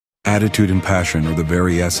Attitude and passion are the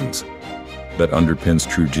very essence that underpins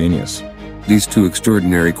true genius. These two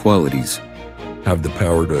extraordinary qualities have the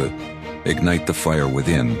power to ignite the fire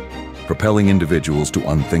within, propelling individuals to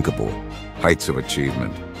unthinkable heights of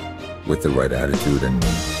achievement. With the right attitude and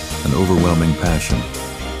An overwhelming passion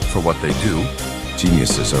for what they do,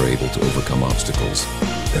 geniuses are able to overcome obstacles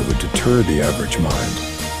that would deter the average mind.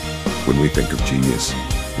 When we think of genius,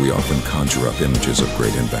 we often conjure up images of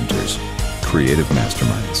great inventors, creative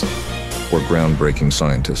masterminds, or groundbreaking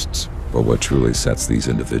scientists. But what truly sets these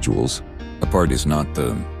individuals apart is not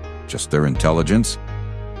just their intelligence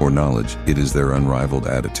or knowledge, it is their unrivaled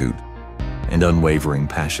attitude and unwavering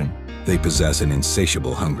passion. They possess an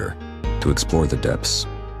insatiable hunger to explore the depths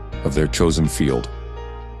of their chosen field,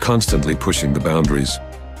 constantly pushing the boundaries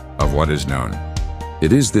of what is known.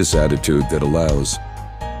 It is this attitude that allows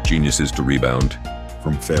geniuses to rebound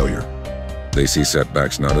from failure. They see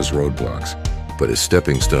setbacks not as roadblocks, but as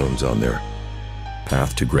stepping stones on their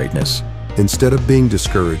path to greatness. Instead of being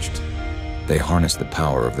discouraged, they harness the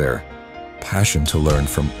power of their passion to learn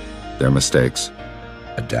from their mistakes,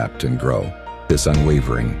 adapt and grow. This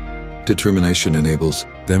unwavering determination enables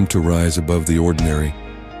them to rise above the ordinary,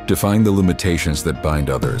 defying the limitations that bind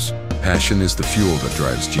others. Passion is the fuel that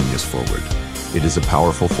drives genius forward. It is a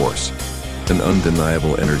powerful force, an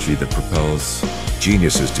undeniable energy that propels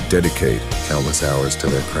geniuses to dedicate countless hours to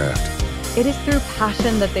their craft. It is through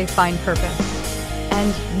passion that they find purpose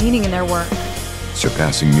and meaning in their work,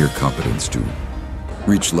 surpassing mere competence to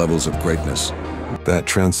reach levels of greatness that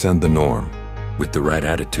transcend the norm. With the right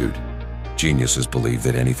attitude, geniuses believe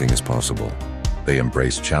that anything is possible. They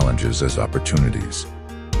embrace challenges as opportunities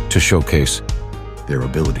to showcase their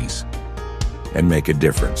abilities and make a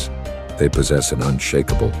difference. They possess an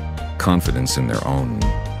unshakable confidence in their own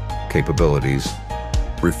capabilities,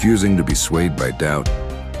 refusing to be swayed by doubt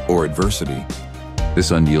or adversity.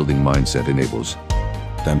 This unyielding mindset enables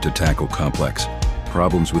them to tackle complex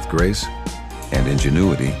problems with grace and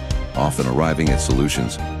ingenuity, often arriving at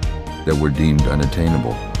solutions that were deemed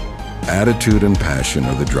unattainable. Attitude and passion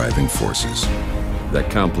are the driving forces that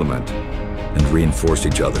complement and reinforce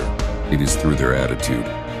each other. It is through their attitude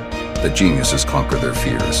that geniuses conquer their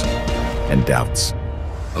fears and doubts,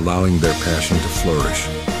 allowing their passion to flourish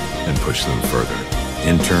and push them further.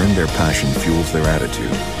 In turn, their passion fuels their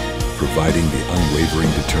attitude, providing the unwavering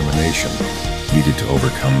determination needed to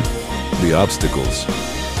overcome the obstacles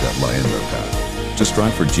that lie in their path. To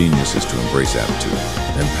strive for genius is to embrace attitude,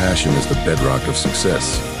 and passion is the bedrock of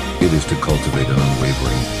success. It is to cultivate an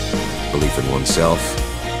unwavering belief in oneself,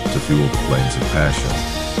 to fuel the flames of passion,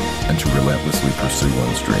 and to relentlessly pursue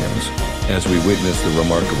one's dreams. As we witness the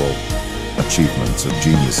remarkable achievements of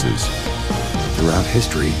geniuses throughout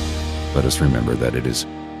history, let us remember that it is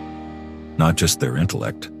not just their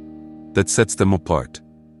intellect that sets them apart.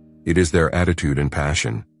 It is their attitude and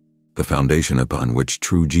passion, the foundation upon which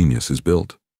true genius is built.